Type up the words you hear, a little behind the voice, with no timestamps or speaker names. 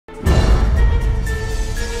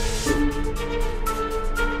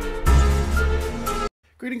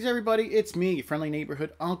Greetings, everybody. It's me, your friendly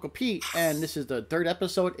neighborhood Uncle Pete, and this is the third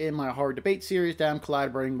episode in my horror debate series that I'm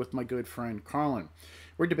collaborating with my good friend Carlin.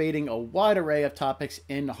 We're debating a wide array of topics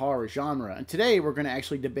in the horror genre, and today we're going to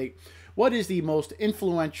actually debate what is the most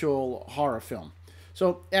influential horror film.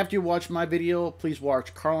 So after you watch my video, please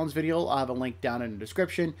watch Carlin's video. I'll have a link down in the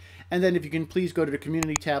description. And then if you can please go to the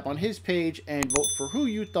community tab on his page and vote for who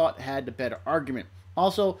you thought had the better argument.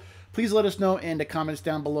 Also, please let us know in the comments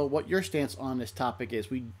down below what your stance on this topic is.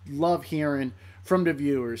 We love hearing from the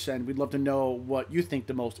viewers, and we'd love to know what you think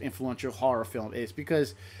the most influential horror film is,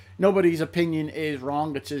 because nobody's opinion is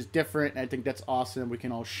wrong. It's just different, and I think that's awesome. We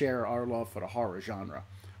can all share our love for the horror genre.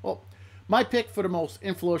 Well, my pick for the most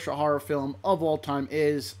influential horror film of all time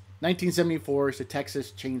is 1974's The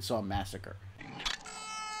Texas Chainsaw Massacre.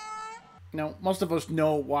 Now, most of us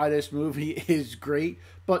know why this movie is great,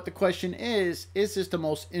 but the question is this the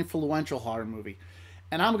most influential horror movie?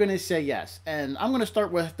 And I'm going to say yes. And I'm going to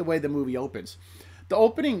start with the way the movie opens. The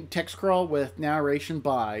opening text crawl with narration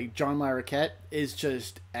by John Larroquette is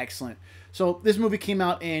just excellent. So this movie came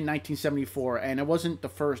out in 1974, and it wasn't the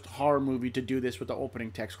first horror movie to do this with the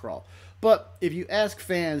opening text crawl. But if you ask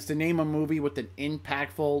fans to name a movie with an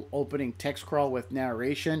impactful opening text crawl with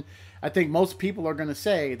narration, I think most people are going to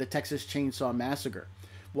say The Texas Chainsaw Massacre.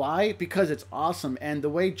 Why? Because it's awesome, and the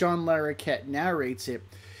way John Larroquette narrates it,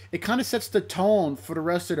 it kind of sets the tone for the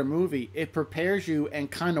rest of the movie. It prepares you and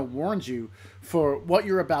kind of warns you for what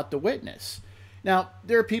you're about to witness. Now,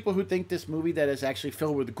 there are people who think this movie that is actually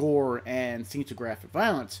filled with gore and scenes of graphic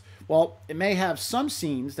violence. Well, it may have some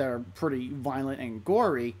scenes that are pretty violent and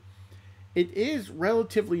gory. It is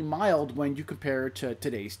relatively mild when you compare it to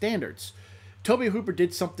today's standards. Tobe Hooper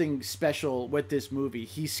did something special with this movie.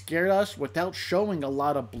 He scared us without showing a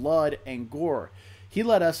lot of blood and gore. He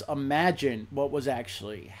let us imagine what was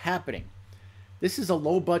actually happening. This is a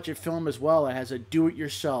low-budget film as well. It has a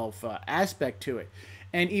do-it-yourself aspect to it.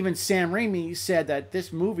 And even Sam Raimi said that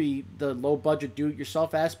this movie, the low-budget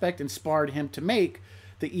do-it-yourself aspect, inspired him to make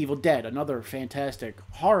The Evil Dead, another fantastic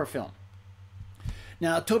horror film.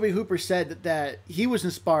 Now, Tobe Hooper said that he was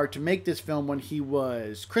inspired to make this film when he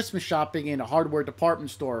was Christmas shopping in a hardware department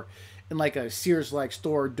store in like a Sears-like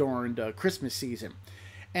store during the Christmas season.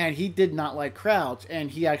 And he did not like crowds, and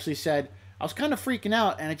he actually said, I was kind of freaking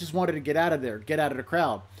out, and I just wanted to get out of there, get out of the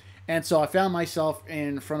crowd. And so I found myself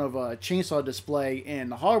in front of a chainsaw display in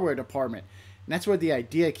the hardware department. And that's where the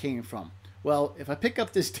idea came from. Well, if I pick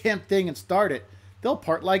up this damn thing and start it, they'll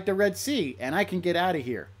part like the Red Sea, and I can get out of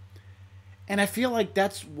here. And I feel like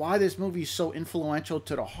that's why this movie is so influential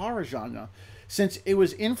to the horror genre, since it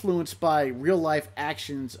was influenced by real-life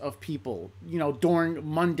actions of people, doing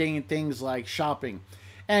mundane things like shopping.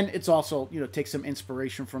 And it's also, takes some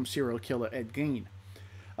inspiration from serial killer Ed Gein.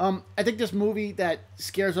 I think this movie that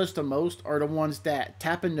scares us the most are the ones that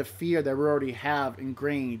tap into fear that we already have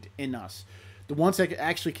ingrained in us. The ones that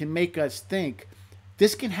actually can make us think,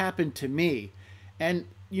 this can happen to me. And,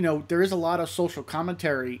 there is a lot of social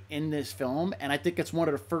commentary in this film, and I think it's one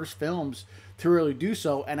of the first films to really do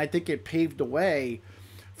so, and I think it paved the way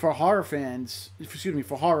for horror films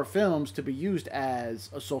to be used as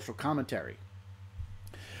a social commentary.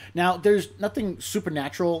 Now, there's nothing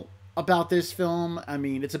supernatural about this film. I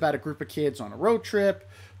mean, it's about a group of kids on a road trip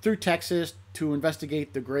through Texas to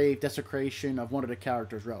investigate the grave desecration of one of the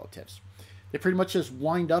characters' relatives. They pretty much just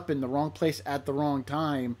wind up in the wrong place at the wrong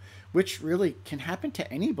time, which really can happen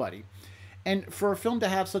to anybody. And for a film to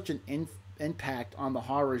have such an impact on the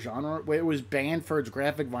horror genre, where it was banned for its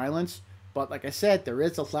graphic violence, but like I said, there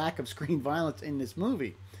is a lack of screen violence in this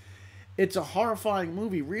movie. It's a horrifying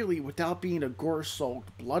movie, really, without being a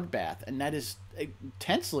gore-soaked bloodbath, and that is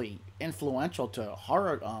intensely influential to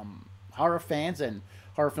horror fans and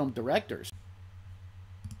horror film directors.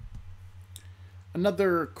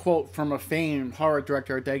 Another quote from a famed horror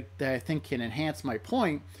director that I think can enhance my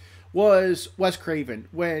point was Wes Craven.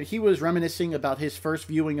 When he was reminiscing about his first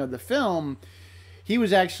viewing of the film, he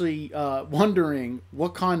was actually wondering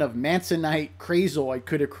what kind of Mansonite crazoid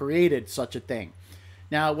could have created such a thing.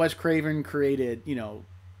 Now, Wes Craven created,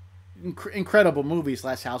 incredible movies,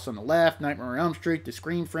 Last House on the Left, Nightmare on Elm Street, the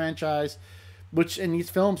Scream franchise, and these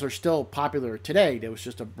films are still popular today. There was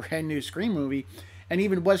just a brand new Scream movie, and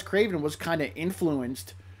even Wes Craven was kind of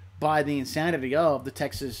influenced by the insanity of the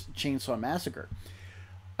Texas Chainsaw Massacre.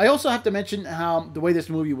 I also have to mention how the way this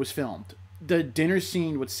movie was filmed. The dinner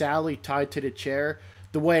scene with Sally tied to the chair,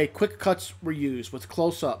 the way quick cuts were used with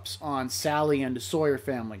close-ups on Sally and the Sawyer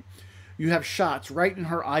family. You have shots right in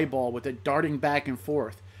her eyeball with it darting back and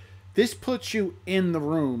forth. This puts you in the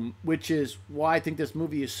room, which is why I think this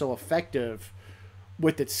movie is so effective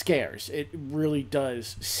with its scares. It really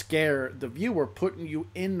does scare the viewer, putting you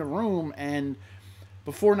in the room. And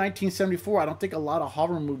before 1974, I don't think a lot of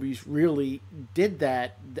horror movies really did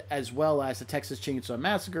that as well as the Texas Chainsaw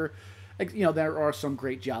Massacre. You know, there are some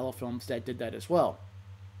great giallo films that did that as well.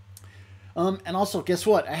 And also, guess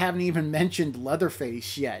what? I haven't even mentioned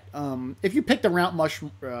Leatherface yet. If you picked a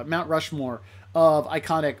Mount Rushmore of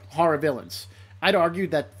iconic horror villains, I'd argue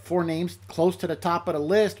that four names close to the top of the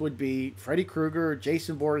list would be Freddy Krueger,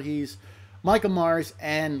 Jason Voorhees, Michael Myers,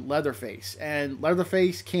 and Leatherface. And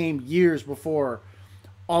Leatherface came years before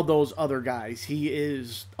all those other guys. He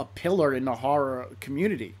is a pillar in the horror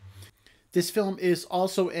community. This film is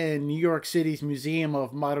also in New York City's Museum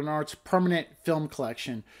of Modern Art's permanent film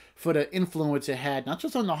collection for the influence it had, not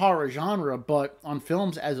just on the horror genre, but on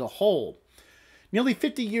films as a whole. Nearly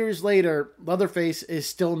 50 years later, Leatherface is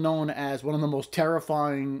still known as one of the most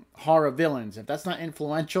terrifying horror villains. If that's not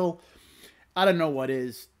influential, I don't know what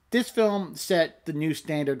is. This film set the new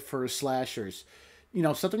standard for slashers. You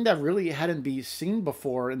know, something that really hadn't been seen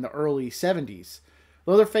before in the early 70s.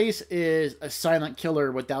 Leatherface is a silent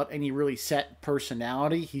killer without any really set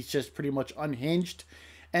personality. He's just pretty much unhinged.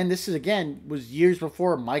 And this is, again, was years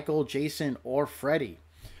before Michael, Jason, or Freddy.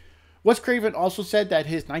 Wes Craven also said that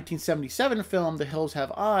his 1977 film, The Hills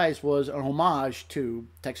Have Eyes, was an homage to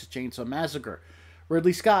Texas Chainsaw Massacre.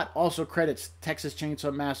 Ridley Scott also credits Texas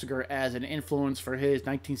Chainsaw Massacre as an influence for his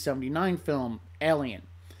 1979 film, Alien.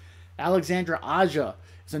 Alexandre Aja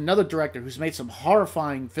is another director who's made some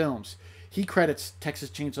horrifying films. He credits Texas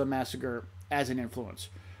Chainsaw Massacre as an influence.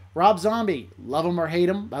 Rob Zombie, love him or hate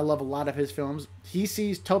him, I love a lot of his films. He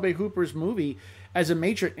sees Tobe Hooper's movie as a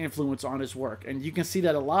major influence on his work, and you can see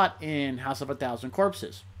that a lot in House of a Thousand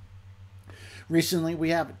Corpses. Recently, we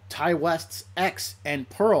have Ty West's X and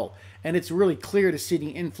Pearl, and it's really clear to see the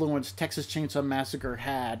influence Texas Chainsaw Massacre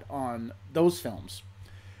had on those films.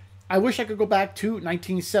 I wish I could go back to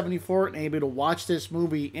 1974 and able to watch this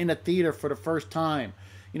movie in a theater for the first time.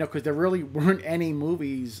 You know, because there really weren't any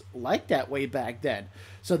movies like that way back then.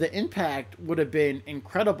 So the impact would have been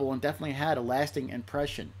incredible and definitely had a lasting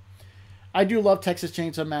impression. I do love Texas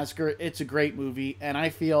Chainsaw Massacre. It's a great movie, and I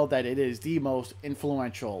feel that it is the most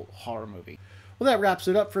influential horror movie. Well, that wraps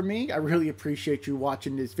it up for me. I really appreciate you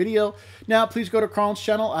watching this video. Now, please go to Carl's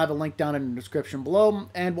channel. I have a link down in the description below,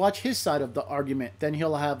 and watch his side of the argument. Then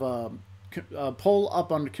he'll have a poll up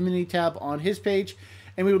on the community tab on his page.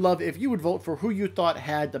 And we would love if you would vote for who you thought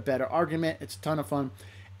had the better argument. It's a ton of fun.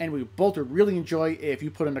 And we both would really enjoy if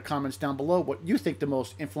you put in the comments down below what you think the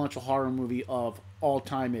most influential horror movie of all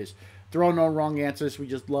time is. There are no wrong answers. We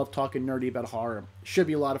just love talking nerdy about horror. Should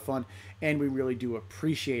be a lot of fun, and we really do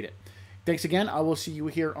appreciate it. Thanks again. I will see you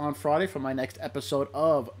here on Friday for my next episode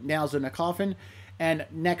of Nails in a Coffin. And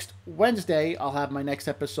next Wednesday, I'll have my next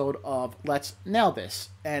episode of Let's Nail This.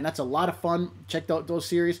 And that's a lot of fun. Check out those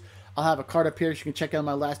series. I'll have a card up here so you can check out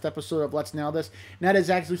my last episode of Let's Nail This. And that is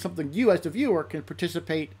actually something you as the viewer can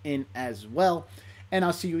participate in as well. And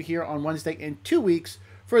I'll see you here on Wednesday in 2 weeks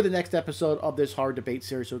for the next episode of this horror debate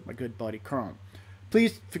series with my good buddy Carl.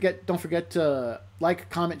 Please don't forget to like,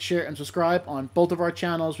 comment, share, and subscribe on both of our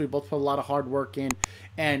channels. We both put a lot of hard work in,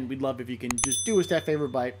 and we'd love if you can just do us that favor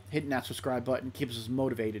by hitting that subscribe button. Keeps us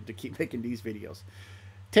motivated to keep making these videos.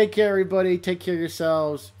 Take care, everybody. Take care of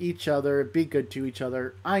yourselves, each other. Be good to each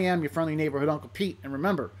other. I am your friendly neighborhood Uncle Pete, and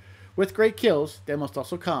remember, with great kills, there must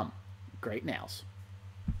also come great nails.